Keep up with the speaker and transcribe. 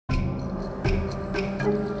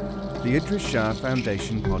The Idries Shah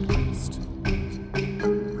Foundation podcast.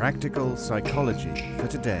 Practical psychology for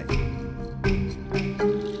today.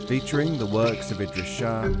 Featuring the works of Idries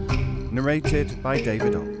Shah, narrated by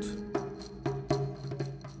David Ault.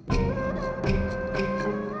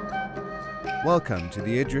 Welcome to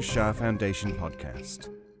the Idries Shah Foundation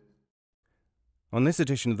podcast. On this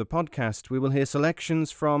edition of the podcast, we will hear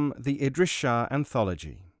selections from the Idries Shah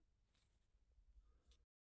anthology.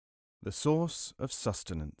 The Source of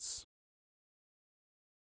Sustenance.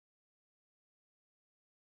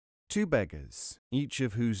 Two beggars, each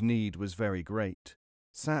of whose need was very great,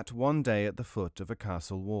 sat one day at the foot of a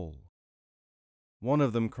castle wall. One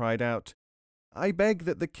of them cried out, "I beg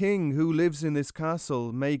that the king who lives in this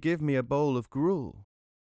castle may give me a bowl of gruel."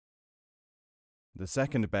 The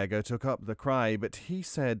second beggar took up the cry, but he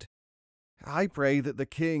said, "I pray that the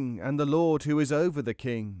king and the lord who is over the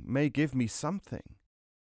king may give me something."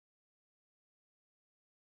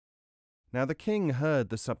 Now the king heard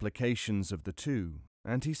the supplications of the two,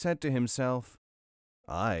 and he said to himself,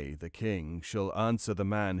 "I, the king, shall answer the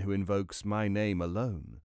man who invokes my name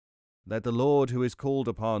alone. Let the Lord who is called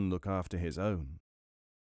upon look after his own."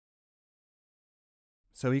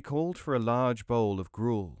 So he called for a large bowl of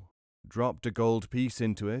gruel, dropped a gold piece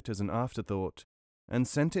into it as an afterthought, and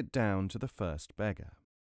sent it down to the first beggar.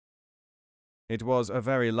 It was a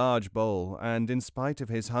very large bowl, and in spite of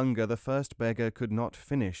his hunger the first beggar could not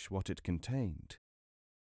finish what it contained.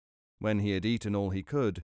 When he had eaten all he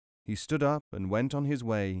could, he stood up and went on his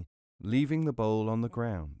way, leaving the bowl on the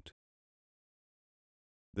ground.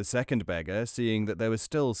 The second beggar, seeing that there was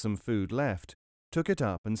still some food left, took it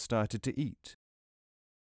up and started to eat.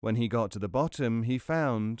 When he got to the bottom, he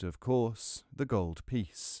found, of course, the gold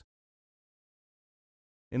piece.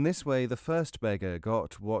 In this way the first beggar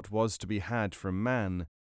got what was to be had from man,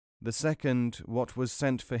 the second what was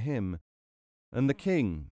sent for him, and the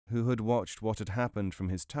king, who had watched what had happened from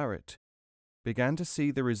his turret, began to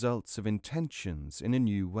see the results of intentions in a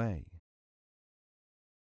new way.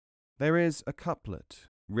 There is a couplet,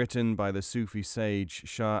 written by the Sufi sage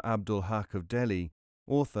Shah Abdul Haq of Delhi,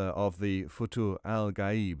 author of the Futuh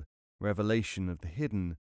al-Ghaib, Revelation of the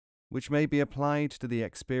Hidden, which may be applied to the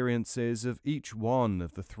experiences of each one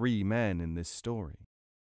of the three men in this story.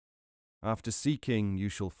 After seeking you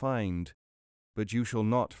shall find, but you shall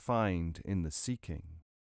not find in the seeking.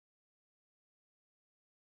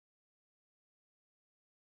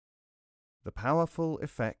 The powerful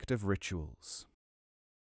effect of rituals.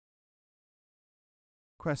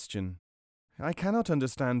 Question. I cannot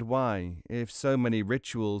understand why, if so many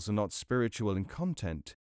rituals are not spiritual in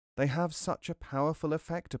content, they have such a powerful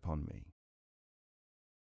effect upon me.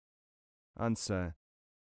 Answer.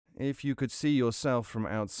 If you could see yourself from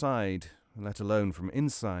outside, let alone from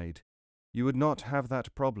inside, you would not have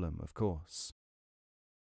that problem, of course.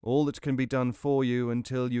 All that can be done for you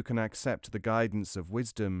until you can accept the guidance of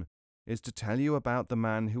wisdom is to tell you about the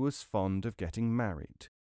man who was fond of getting married.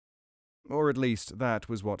 Or at least that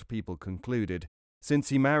was what people concluded, since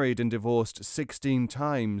he married and divorced 16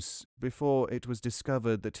 times before it was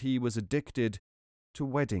discovered that he was addicted to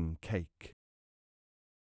wedding cake.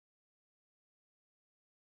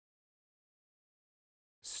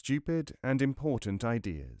 Stupid and important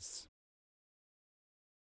ideas.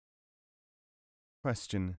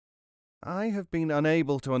 Question. I have been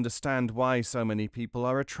unable to understand why so many people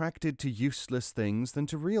are attracted to useless things than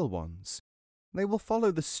to real ones. They will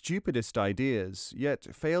follow the stupidest ideas,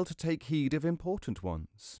 yet fail to take heed of important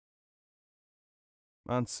ones.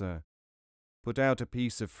 Answer. Put out a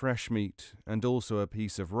piece of fresh meat and also a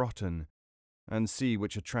piece of rotten, and see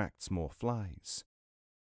which attracts more flies.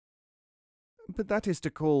 But that is to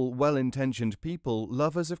call well-intentioned people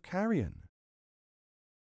lovers of carrion.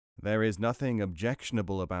 There is nothing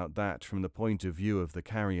objectionable about that from the point of view of the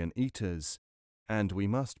carrion eaters, and we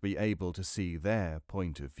must be able to see their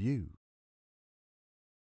point of view.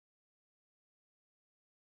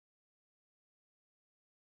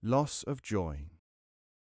 Loss of joy.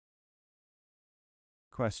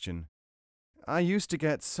 Question. I used to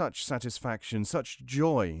get such satisfaction, such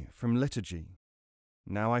joy from liturgy.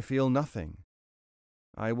 Now I feel nothing.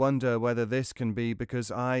 I wonder whether this can be because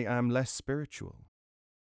I am less spiritual.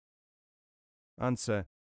 Answer.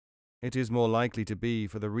 It is more likely to be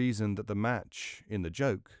for the reason that the match, in the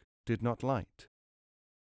joke, did not light.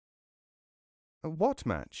 What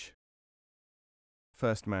match?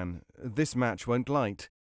 First man. This match won't light.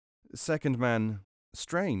 Second man.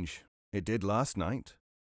 Strange. It did last night.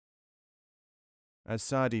 As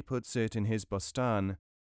Sadi puts it in his Bostan,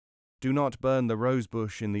 do not burn the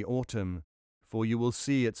rosebush in the autumn, for you will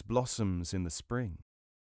see its blossoms in the spring.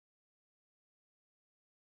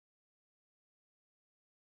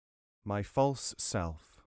 My false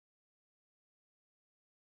self.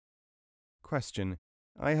 Question.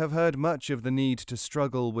 I have heard much of the need to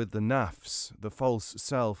struggle with the nafs, the false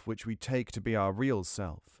self which we take to be our real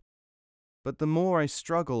self. But the more I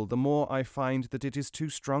struggle, the more I find that it is too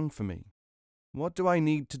strong for me. What do I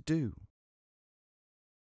need to do?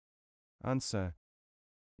 Answer.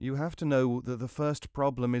 You have to know that the first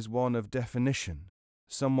problem is one of definition.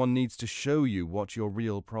 Someone needs to show you what your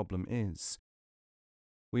real problem is.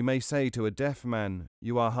 We may say to a deaf man,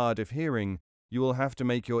 "You are hard of hearing, you will have to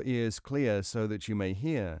make your ears clear so that you may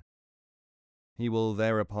hear." He will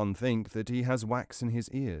thereupon think that he has wax in his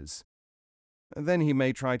ears. Then he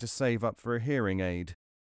may try to save up for a hearing aid.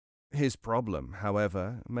 His problem,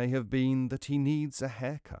 however, may have been that he needs a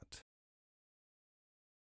haircut.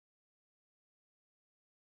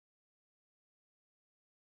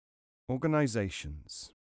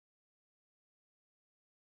 Organizations.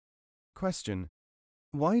 Question.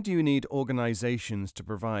 Why do you need organizations to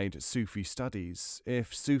provide Sufi studies,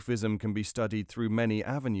 if Sufism can be studied through many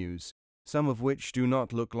avenues, some of which do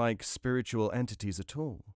not look like spiritual entities at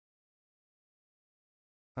all?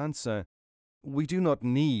 Answer. We do not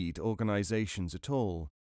need organizations at all.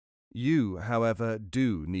 You, however,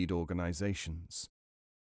 do need organizations.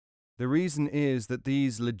 The reason is that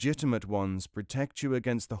these legitimate ones protect you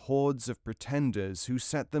against the hordes of pretenders who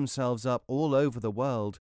set themselves up all over the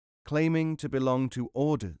world, claiming to belong to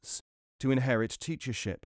orders, to inherit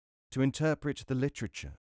teachership, to interpret the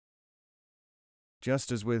literature.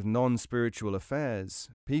 Just as with non-spiritual affairs,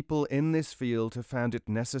 people in this field have found it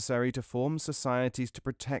necessary to form societies to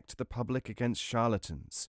protect the public against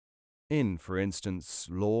charlatans, in, for instance,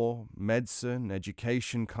 law, medicine,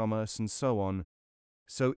 education, commerce, and so on,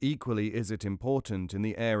 so equally is it important in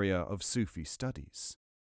the area of Sufi studies.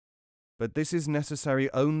 But this is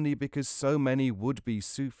necessary only because so many would-be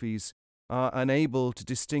Sufis are unable to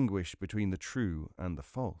distinguish between the true and the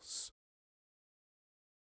false.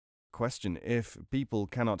 Question. If people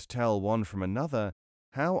cannot tell one from another,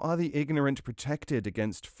 how are the ignorant protected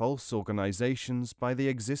against false organizations by the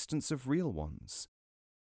existence of real ones?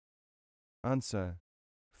 Answer.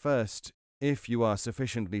 First, if you are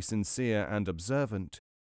sufficiently sincere and observant,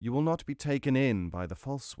 you will not be taken in by the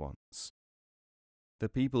false ones. The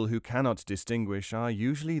people who cannot distinguish are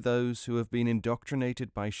usually those who have been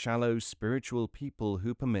indoctrinated by shallow spiritual people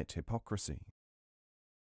who permit hypocrisy.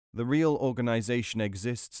 The real organization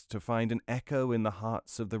exists to find an echo in the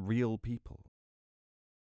hearts of the real people.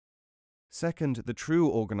 Second, the true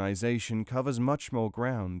organization covers much more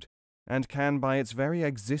ground and can by its very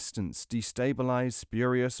existence destabilize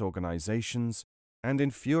spurious organizations and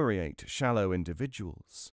infuriate shallow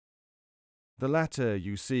individuals. The latter,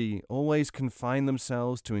 you see, always confine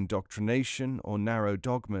themselves to indoctrination or narrow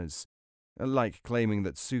dogmas, like claiming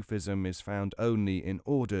that Sufism is found only in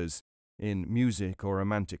orders, in music or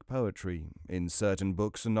romantic poetry, in certain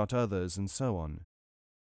books and not others, and so on.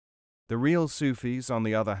 The real Sufis, on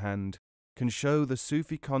the other hand, can show the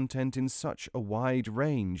Sufi content in such a wide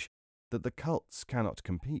range that the cults cannot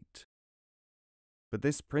compete. But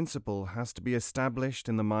this principle has to be established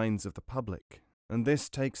in the minds of the public, and this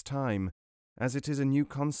takes time, as it is a new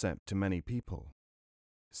concept to many people.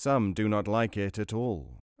 Some do not like it at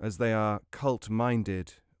all, as they are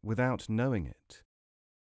cult-minded without knowing it.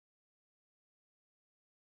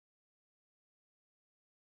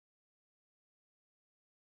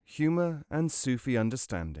 Humor and Sufi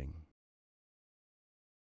understanding.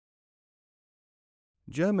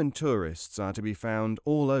 German tourists are to be found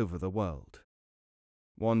all over the world.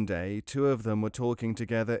 One day, two of them were talking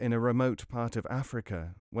together in a remote part of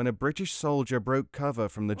Africa when a British soldier broke cover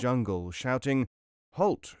from the jungle, shouting,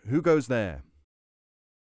 "Halt! Who goes there?"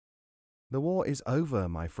 "The war is over,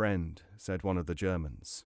 my friend," said one of the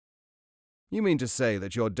Germans. "You mean to say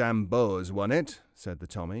that your damn Boers won it?" said the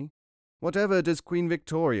Tommy. "Whatever does Queen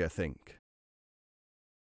Victoria think?"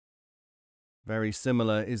 Very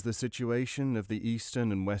similar is the situation of the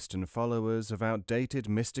Eastern and Western followers of outdated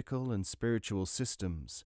mystical and spiritual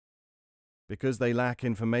systems. Because they lack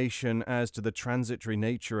information as to the transitory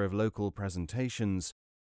nature of local presentations,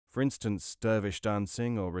 for instance dervish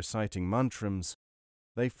dancing or reciting mantrams,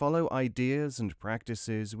 they follow ideas and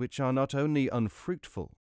practices which are not only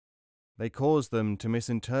unfruitful, they cause them to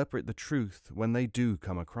misinterpret the truth when they do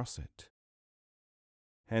come across it.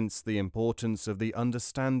 Hence the importance of the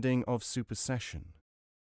understanding of supersession.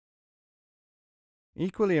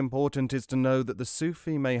 Equally important is to know that the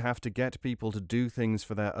Sufi may have to get people to do things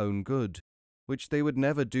for their own good, which they would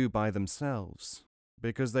never do by themselves,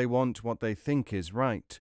 because they want what they think is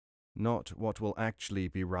right, not what will actually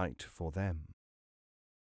be right for them.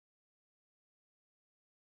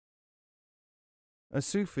 A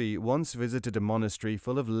Sufi once visited a monastery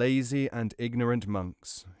full of lazy and ignorant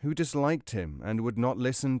monks who disliked him and would not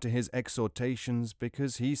listen to his exhortations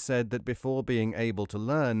because he said that before being able to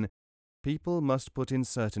learn, people must put in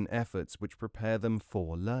certain efforts which prepare them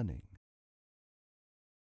for learning.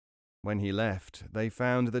 When he left, they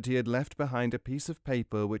found that he had left behind a piece of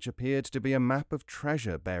paper which appeared to be a map of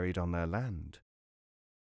treasure buried on their land.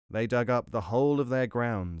 They dug up the whole of their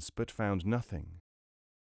grounds but found nothing.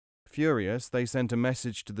 Furious, they sent a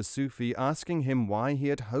message to the Sufi asking him why he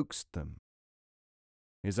had hoaxed them.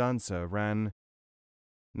 His answer ran,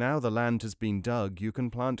 "Now the land has been dug, you can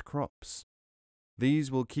plant crops. These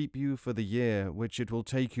will keep you for the year, which it will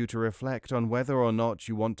take you to reflect on whether or not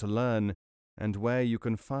you want to learn and where you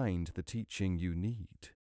can find the teaching you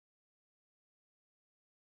need."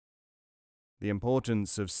 The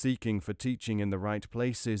importance of seeking for teaching in the right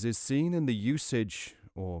places is seen in the usage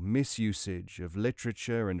or misusage of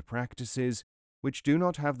literature and practices which do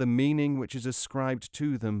not have the meaning which is ascribed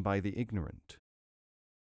to them by the ignorant.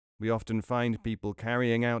 We often find people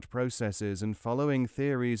carrying out processes and following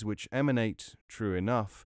theories which emanate, true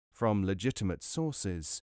enough, from legitimate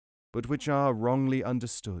sources, but which are wrongly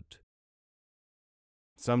understood.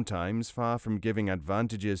 Sometimes, far from giving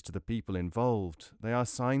advantages to the people involved, they are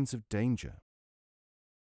signs of danger.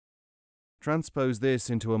 Transpose this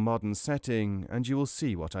into a modern setting, and you will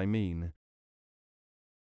see what I mean.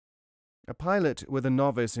 A pilot with a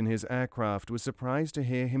novice in his aircraft was surprised to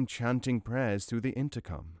hear him chanting prayers through the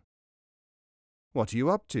intercom. "What are you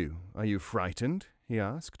up to? Are you frightened?" he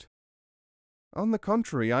asked. "On the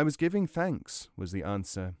contrary, I was giving thanks," was the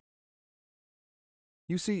answer.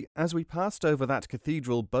 You see, as we passed over that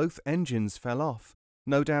cathedral, both engines fell off,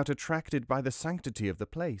 no doubt attracted by the sanctity of the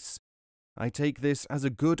place. I take this as a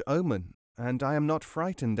good omen, and I am not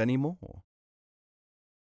frightened any more.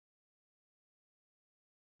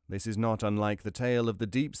 This is not unlike the tale of the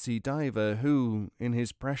deep-sea diver who, in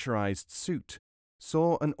his pressurized suit,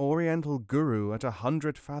 saw an oriental guru at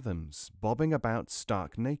 100 fathoms, bobbing about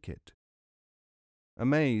stark naked.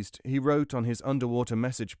 Amazed, he wrote on his underwater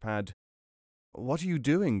message pad, "What are you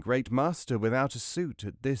doing, great master, without a suit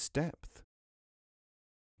at this depth?"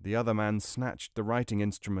 The other man snatched the writing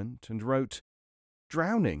instrument and wrote,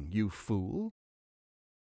 "Drowning, you fool."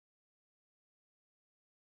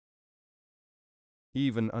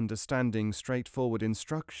 Even understanding straightforward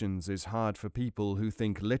instructions is hard for people who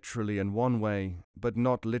think literally in one way, but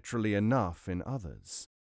not literally enough in others.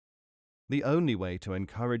 The only way to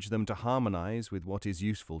encourage them to harmonize with what is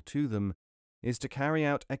useful to them is to carry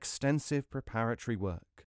out extensive preparatory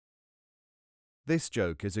work. This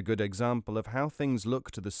joke is a good example of how things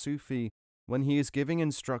look to the Sufi when he is giving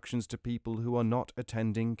instructions to people who are not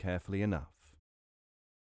attending carefully enough.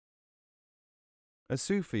 A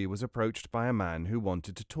Sufi was approached by a man who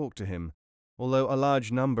wanted to talk to him, although a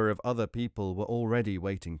large number of other people were already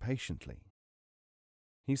waiting patiently.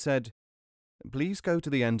 He said, "Please go to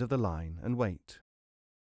the end of the line and wait."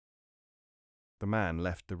 The man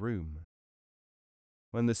left the room.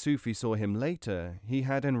 When the Sufi saw him later, he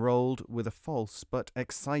had enrolled with a false but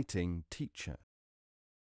exciting teacher.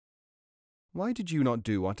 "Why did you not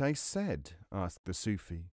do what I said?" asked the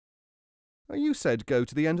Sufi. "You said go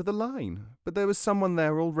to the end of the line, but there was someone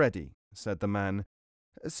there already," said the man.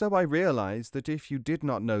 "So I realized that if you did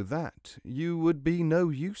not know that, you would be no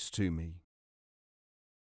use to me."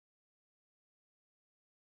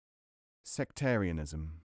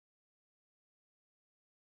 Sectarianism.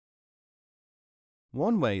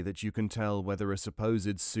 One way that you can tell whether a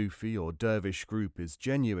supposed Sufi or dervish group is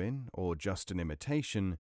genuine or just an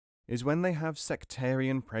imitation is when they have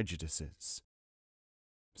sectarian prejudices.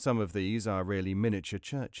 Some of these are really miniature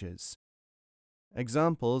churches.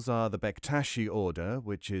 Examples are the Bektashi order,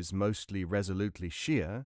 which is mostly resolutely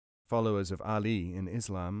Shia, followers of Ali in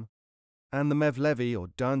Islam, and the Mevlevi or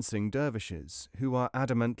dancing dervishes, who are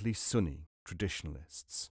adamantly Sunni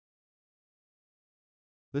traditionalists.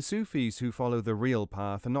 The Sufis who follow the real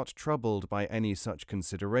path are not troubled by any such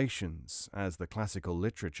considerations, as the classical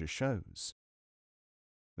literature shows.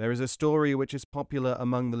 There is a story which is popular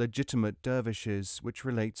among the legitimate dervishes which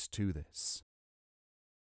relates to this.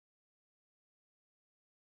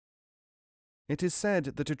 It is said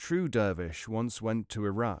that a true dervish once went to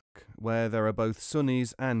Iraq, where there are both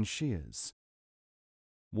Sunnis and Shias.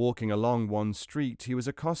 Walking along one street, he was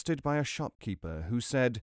accosted by a shopkeeper who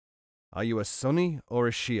said, "Are you a Sunni or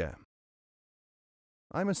a Shia?"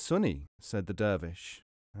 "I'm a Sunni," said the dervish,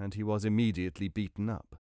 and he was immediately beaten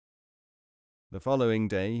up. The following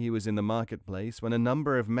day he was in the marketplace when a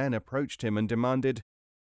number of men approached him and demanded,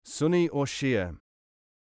 "Sunni or Shia?"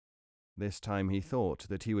 This time he thought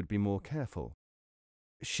that he would be more careful.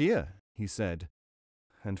 "Shia," he said,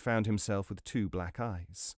 and found himself with 2 black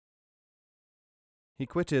eyes. He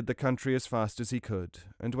quitted the country as fast as he could,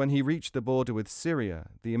 and when he reached the border with Syria,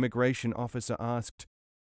 the immigration officer asked,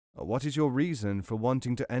 "What is your reason for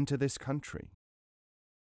wanting to enter this country?"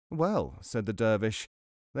 "Well," said the dervish,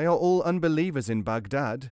 "they are all unbelievers in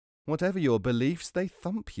Baghdad. Whatever your beliefs, they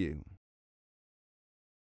thump you."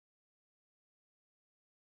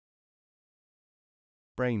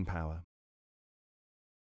 Brain power.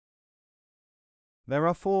 There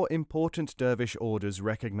are 4 important dervish orders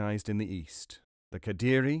recognized in the East: the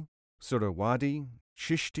Qadiri, Suhrawadi,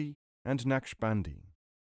 Chishti, and Naqshbandi.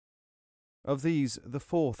 Of these, the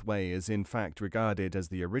 4th way is in fact regarded as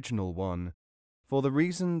the original one, for the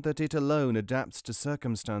reason that it alone adapts to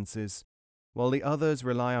circumstances, while the others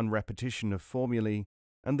rely on repetition of formulae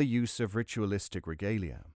and the use of ritualistic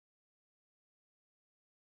regalia.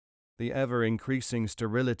 The ever-increasing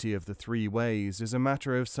sterility of the 3 ways is a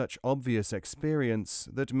matter of such obvious experience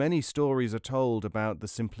that many stories are told about the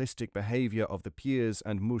simplistic behavior of the pirs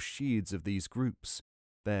and murshids of these groups,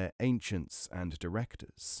 their ancients and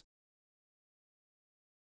directors.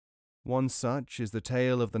 One such is the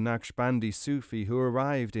tale of the Naqshbandi Sufi who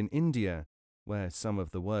arrived in India, where some of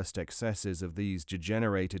the worst excesses of these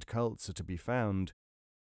degenerated cults are to be found,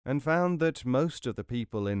 and found that most of the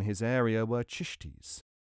people in his area were Chishtis.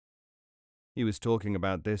 He was talking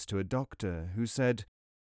about this to a doctor, who said,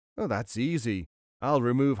 "Oh, that's easy. I'll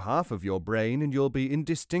remove half of your brain and you'll be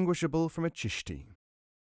indistinguishable from a Chishti."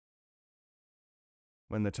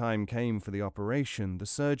 When the time came for the operation, the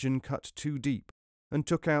surgeon cut too deep and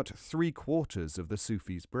took out 3/4 of the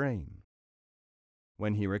Sufi's brain.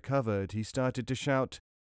 When he recovered, he started to shout,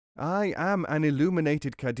 "I am an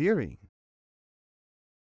illuminated Qadiri."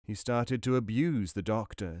 He started to abuse the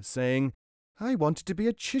doctor, saying, "I wanted to be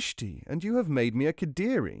a Chishti, and you have made me a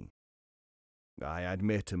Qadiri." "I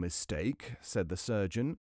admit a mistake," said the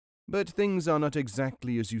surgeon, "but things are not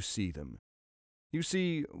exactly as you see them. You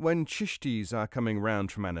see, when Chishtis are coming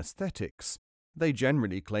round from anesthetics, they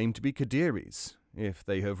generally claim to be Qadiris, if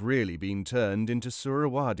they have really been turned into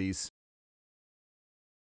Suhrawadis."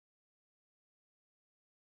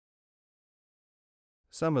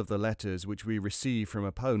 Some of the letters which we receive from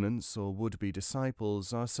opponents or would-be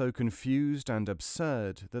disciples are so confused and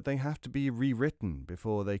absurd that they have to be rewritten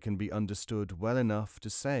before they can be understood well enough to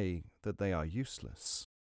say that they are useless.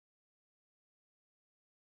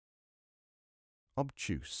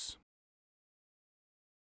 Obtuse.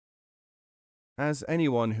 As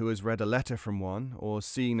anyone who has read a letter from one or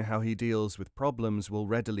seen how he deals with problems will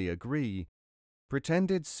readily agree,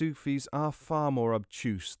 pretended Sufis are far more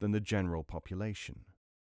obtuse than the general population.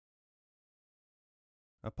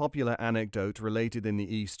 A popular anecdote related in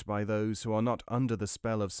the East by those who are not under the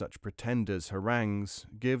spell of such pretenders' harangues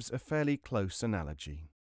gives a fairly close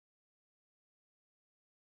analogy.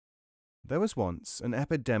 There was once an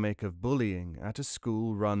epidemic of bullying at a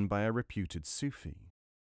school run by a reputed Sufi.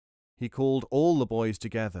 He called all the boys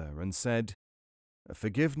together and said,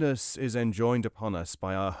 "Forgiveness is enjoined upon us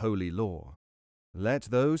by our holy law. Let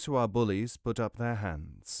those who are bullies put up their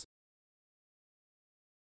hands."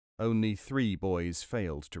 Only 3 boys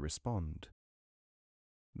failed to respond.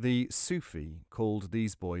 The Sufi called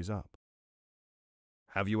these boys up.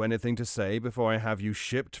 "Have you anything to say before I have you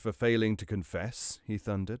shipped for failing to confess?" he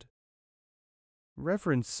thundered.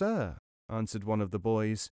 "Reverend sir," answered one of the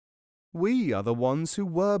boys, "we are the ones who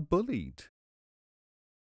were bullied."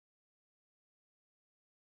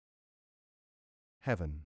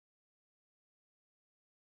 Heaven.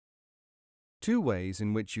 2 ways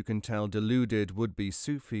in which you can tell deluded would-be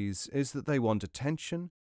Sufis is that they want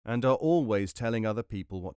attention and are always telling other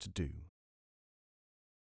people what to do.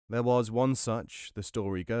 There was one such, the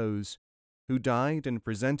story goes, who died and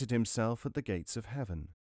presented himself at the gates of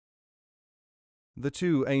heaven. The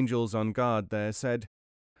 2 angels on guard there said,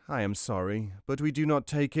 "I am sorry, but we do not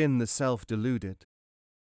take in the self-deluded."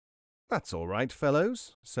 "That's all right,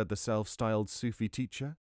 fellows," said the self-styled Sufi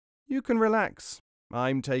teacher. "You can relax.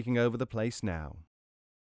 I'm taking over the place now."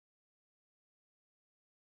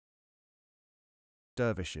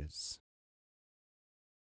 Dervishes.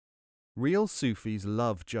 Real Sufis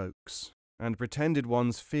love jokes, and pretended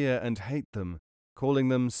ones fear and hate them, calling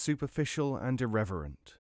them superficial and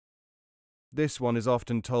irreverent. This one is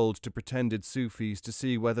often told to pretended Sufis to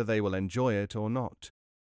see whether they will enjoy it or not.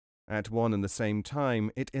 At one and the same time,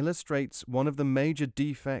 it illustrates one of the major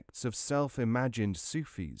defects of self-imagined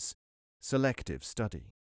Sufis: selective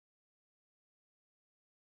study.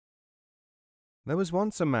 There was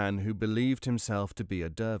once a man who believed himself to be a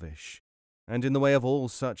dervish, and in the way of all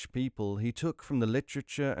such people he took from the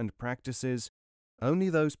literature and practices only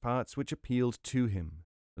those parts which appealed to him,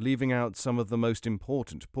 leaving out some of the most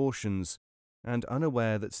important portions, and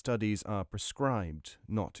unaware that studies are prescribed,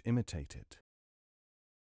 not imitated.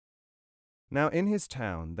 Now in his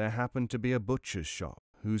town there happened to be a butcher's shop,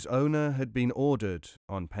 whose owner had been ordered,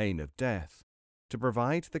 on pain of death, to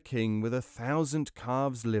provide the king with 1,000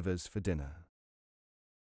 calves' livers for dinner.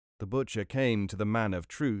 The butcher came to the man of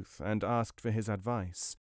truth and asked for his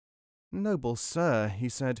advice. "Noble sir," he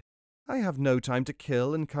said, "I have no time to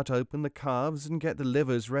kill and cut open the calves and get the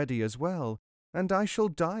livers ready as well, and I shall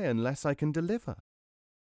die unless I can deliver."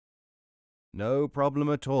 "No problem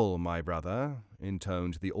at all, my brother,"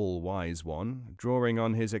 intoned the all-wise one, drawing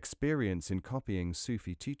on his experience in copying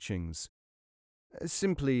Sufi teachings.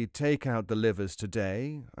 "Simply take out the livers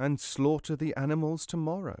today and slaughter the animals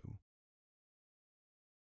tomorrow."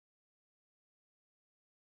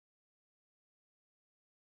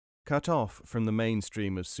 Cut off from the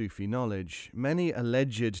mainstream of Sufi knowledge, many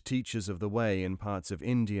alleged teachers of the way in parts of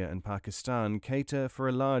India and Pakistan cater for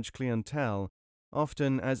a large clientele,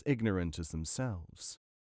 often as ignorant as themselves.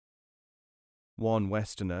 One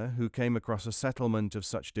Westerner who came across a settlement of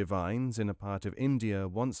such divines in a part of India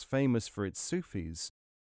once famous for its Sufis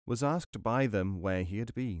was asked by them where he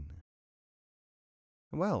had been.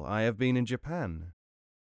 "Well, I have been in Japan."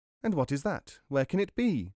 "And what is that? Where can it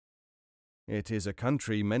be?" "It is a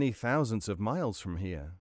country many thousands of miles from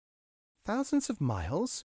here." "Thousands of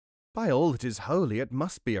miles? By all that is holy, it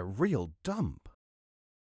must be a real dump."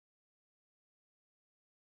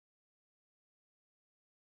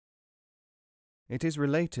 It is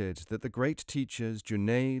related that the great teachers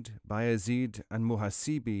Junaid, Bayezid, and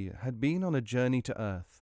Muhasibi had been on a journey to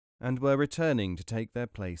earth and were returning to take their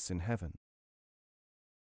place in heaven.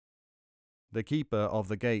 The keeper of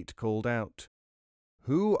the gate called out,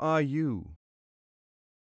 "Who are you?"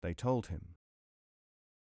 They told him,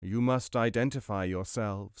 "You must identify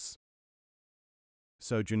yourselves."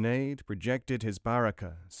 So Junaid projected his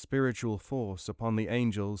baraka, spiritual force, upon the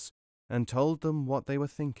angels and told them what they were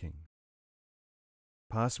thinking.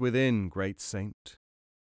 "Pass within, great saint."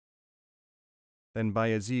 Then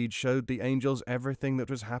Bayezid showed the angels everything that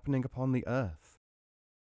was happening upon the earth.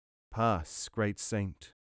 "Pass, great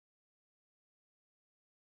saint."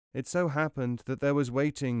 It so happened that there was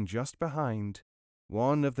waiting just behind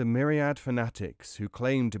one of the myriad fanatics who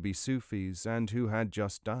claimed to be Sufis and who had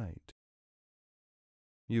just died.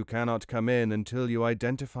 "You cannot come in until you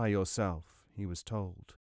identify yourself," he was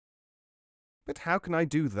told. "But how can I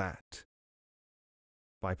do that?"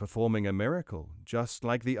 "By performing a miracle, just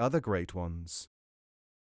like the other great ones."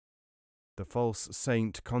 The false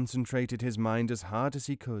saint concentrated his mind as hard as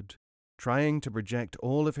he could, trying to project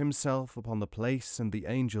all of himself upon the place and the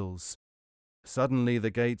angels. Suddenly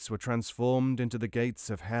the gates were transformed into the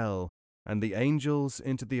gates of hell, and the angels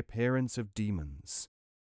into the appearance of demons.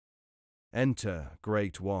 "Enter,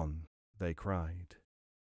 Great One," they cried.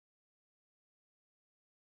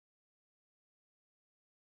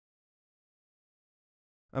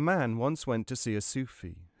 A man once went to see a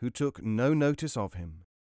Sufi, who took no notice of him.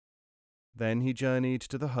 Then he journeyed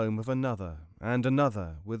to the home of another, and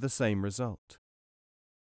another, with the same result.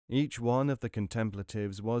 Each one of the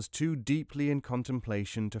contemplatives was too deeply in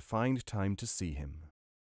contemplation to find time to see him.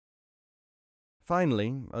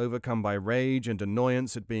 Finally, overcome by rage and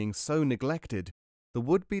annoyance at being so neglected, the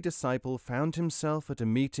would-be disciple found himself at a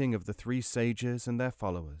meeting of the three sages and their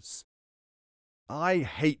followers. "I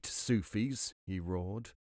hate Sufis," he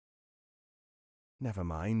roared. "Never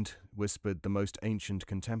mind," whispered the most ancient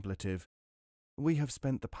contemplative. "We have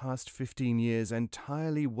spent the past 15 years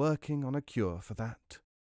entirely working on a cure for that."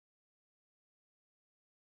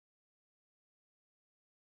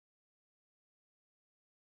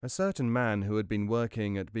 A certain man who had been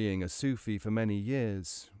working at being a Sufi for many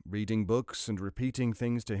years, reading books and repeating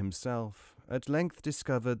things to himself, at length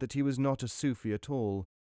discovered that he was not a Sufi at all,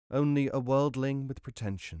 only a worldling with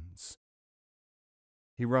pretensions.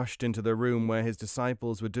 He rushed into the room where his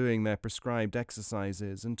disciples were doing their prescribed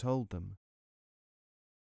exercises and told them.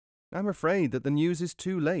 "I'm afraid that the news is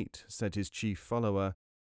too late," said his chief follower,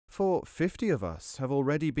 "for 50 of us have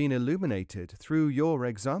already been illuminated through your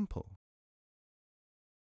example."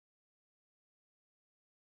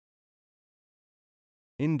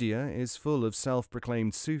 India is full of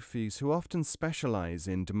self-proclaimed Sufis who often specialize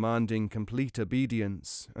in demanding complete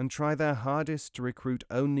obedience and try their hardest to recruit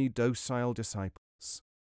only docile disciples.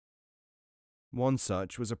 One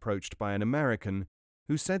such was approached by an American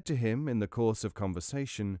who said to him in the course of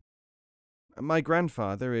conversation, "My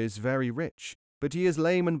grandfather is very rich, but he is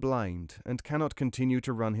lame and blind and cannot continue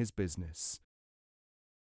to run his business."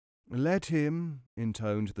 "Let him,"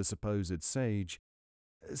 intoned the supposed sage,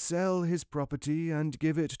 "sell his property and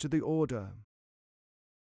give it to the order."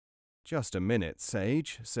 "Just a minute,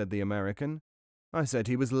 Sage," said the American. "I said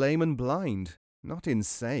he was lame and blind, not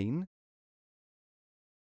insane."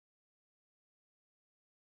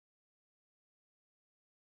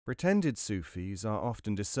 Pretended Sufis are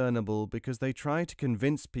often discernible because they try to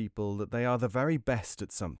convince people that they are the very best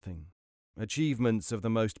at something. Achievements of the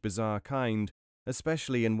most bizarre kind,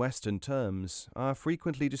 especially in Western terms, are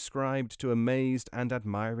frequently described to amazed and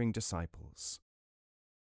admiring disciples.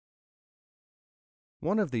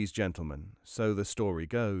 One of these gentlemen, so the story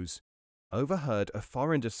goes, overheard a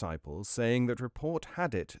foreign disciple saying that report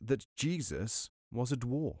had it that Jesus was a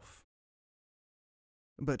dwarf.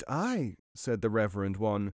 "But I," said the Reverend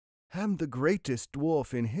one, "am the greatest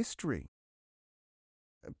dwarf in history."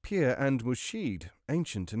 "Pir and Mushid,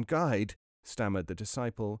 ancient and guide," stammered the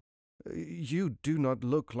disciple, "you do not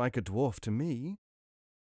look like a dwarf to me."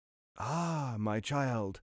 "Ah, my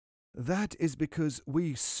child, that is because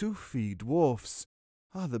we Sufi dwarfs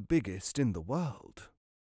are the biggest in the world."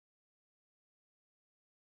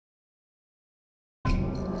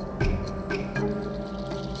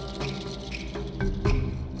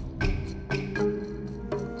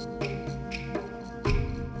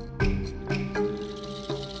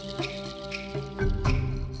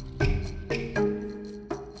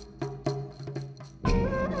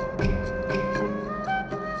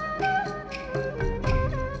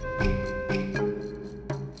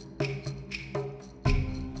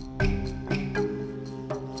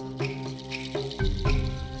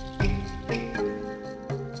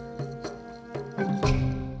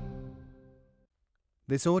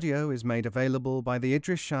 This audio is made available by the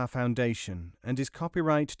Idries Shah Foundation and is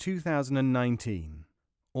copyright 2019.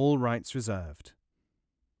 All rights reserved.